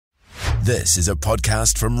This is a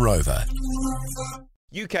podcast from Rover.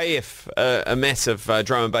 UKF, a massive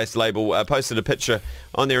drum and bass label, posted a picture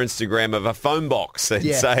on their Instagram of a phone box and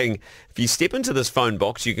saying, if you step into this phone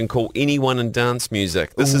box, you can call anyone in dance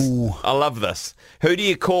music. I love this. Who do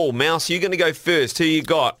you call? Mouse, you're going to go first. Who you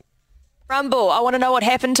got? Rumble. I want to know what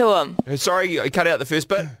happened to him. Sorry, I cut out the first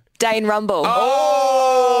bit. Dane Rumble.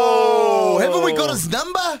 Oh, haven't we got his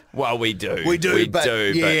number? Well, we do. We do, but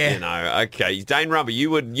you know, okay. Dane Rumble,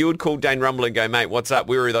 you would call Dane Rumble and go, mate, what's up?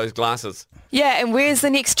 Where are those glasses? Yeah, and where's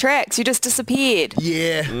the next tracks? You just disappeared.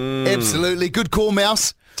 Yeah, absolutely. Good call,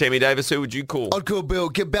 Mouse. Tammy Davis, who would you call? I'd call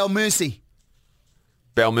Bell Mercy.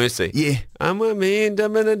 Bell Mercy. Yeah. I'm a man.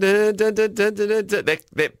 That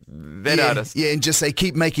artist. Yeah, and just say,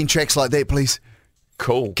 keep making tracks like that, please.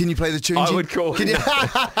 Cool. Can you play the tune? I Jen? would call. Can you? No,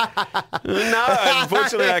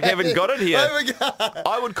 unfortunately, I haven't got it here.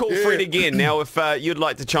 I would call Fred again. Now, if you'd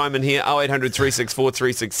like to chime in here, 0800 364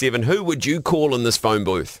 367, who would you call in this phone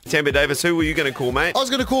booth? Tammy Davis, who were you going to call, mate? I was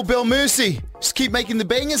going to call Bell Mercy. Just keep making the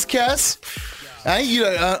bangers, Cass. Hey, you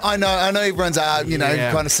know, I know everyone's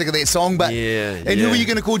kind of sick of that song, but who are you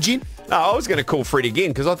going to call, Jen? No, I was going to call Fred again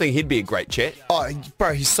because I think he'd be a great chat. Oh,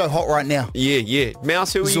 bro, he's so hot right now. Yeah.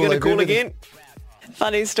 Mouse, who are you going to call again?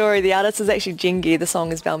 Funny story, the artist is actually Jingy, the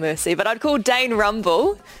song is Bell Mercy, but I'd call Dane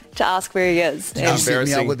Rumble to ask where he is. You set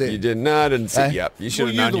me up with it. You did not. I didn't set you up. You should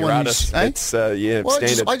have known your artist. It's standard.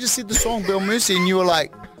 I just said the song Bell Mercy and you were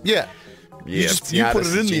like, you put it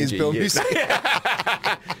in there as Bell Mercy.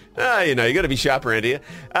 You got to be sharp around here.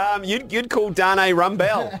 You'd call Dane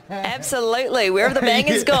Rumble. Absolutely. Where have the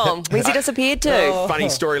bangers gone? Where's he disappeared to? Funny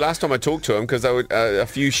story. Last time I talked to him, because a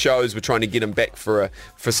few shows were trying to get him back for a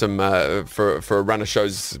run of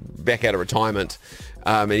shows back out of retirement,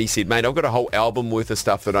 and he said, "Mate, I've got a whole album worth of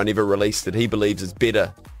stuff that I never released that he believes is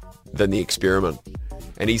better than The Experiment,"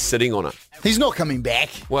 and he's sitting on it. He's not coming back.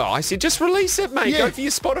 Well, I said, just release it, mate. Go for your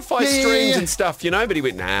Spotify streams and stuff, But he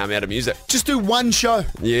went, nah, I'm out of music. Just do one show.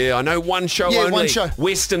 Yeah, I know one show only. One show.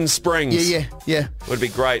 Western Springs. Yeah. Would be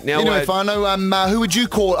great. Now, anyway, Fano, who would you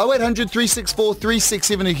call? 0800 364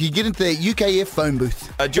 367 if you get into that UKF phone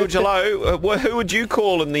booth. George, hello. Who would you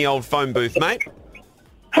call in the old phone booth, mate?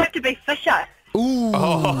 Have to be Fisher. Ooh.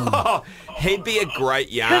 Oh, he'd be a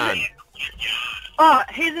great yarn. Oh,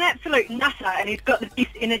 he's an absolute nutter and he's got the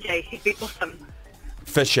best energy. He'd be awesome.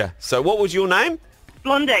 Fisher. So what was your name?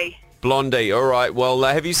 Blondie. All right. Well,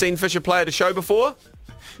 have you seen Fisher play at a show before?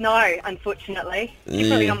 No, unfortunately.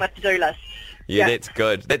 Definitely on my to-do list. Yeah, that's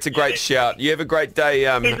good. That's a great shout. You have a great day.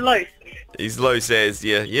 He's loose. He's loose as,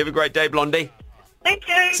 You have a great day, Blondie. Thank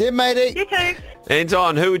you. See you, matey. You too.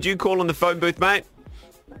 Anton, who would you call in the phone booth, mate?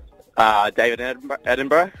 David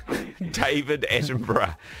Attenborough. David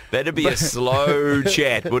Attenborough. That'd be a slow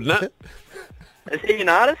chat, wouldn't it? Is he an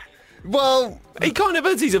artist? Well, he kind of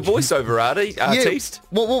is. He's a voiceover artist.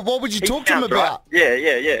 What would you talk to him about?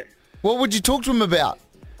 Right. Yeah. What would you talk to him about?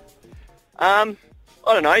 I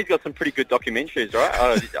don't know. He's got some pretty good documentaries, right?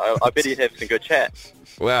 I bet he'd have some good chats.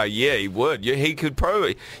 Well, yeah, he would. He could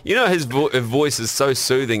probably... his voice is so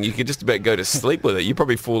soothing, you could just about go to sleep with it. You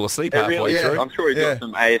probably fall asleep halfway through. I'm sure he's got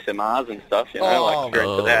some ASMRs and stuff, like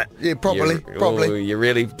for that. Yeah, probably. You're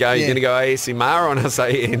really going to go ASMR on us,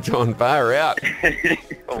 Anton? Far out.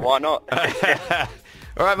 Well, why not?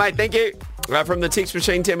 All right, mate, thank you. From the text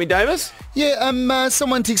machine, Tammy Davis? Yeah,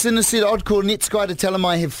 someone texted in and said, I'd call Netsky to tell him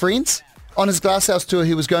I have friends. On his Glasshouse tour,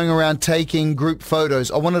 he was going around taking group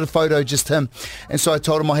photos. I wanted a photo, just him. And so I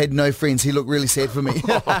told him I had no friends. He looked really sad for me.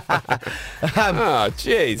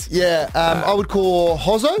 Jeez. Yeah, I would call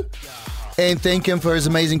Hozzo and thank him for his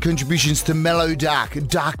amazing contributions to mellow dark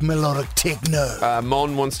melodic techno.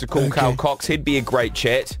 Mon wants to call Carl Cox. He'd be a great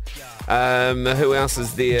chat. Who else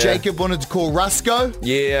is there? Jacob wanted to call Rusco.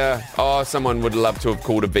 Yeah. Oh, someone would love to have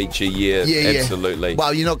called a Beachy. Yeah, absolutely.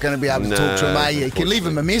 Well, you're not going to be able to talk to him, are you? You can leave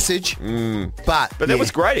him a message. But that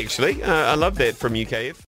was great, actually. I love that from UKF.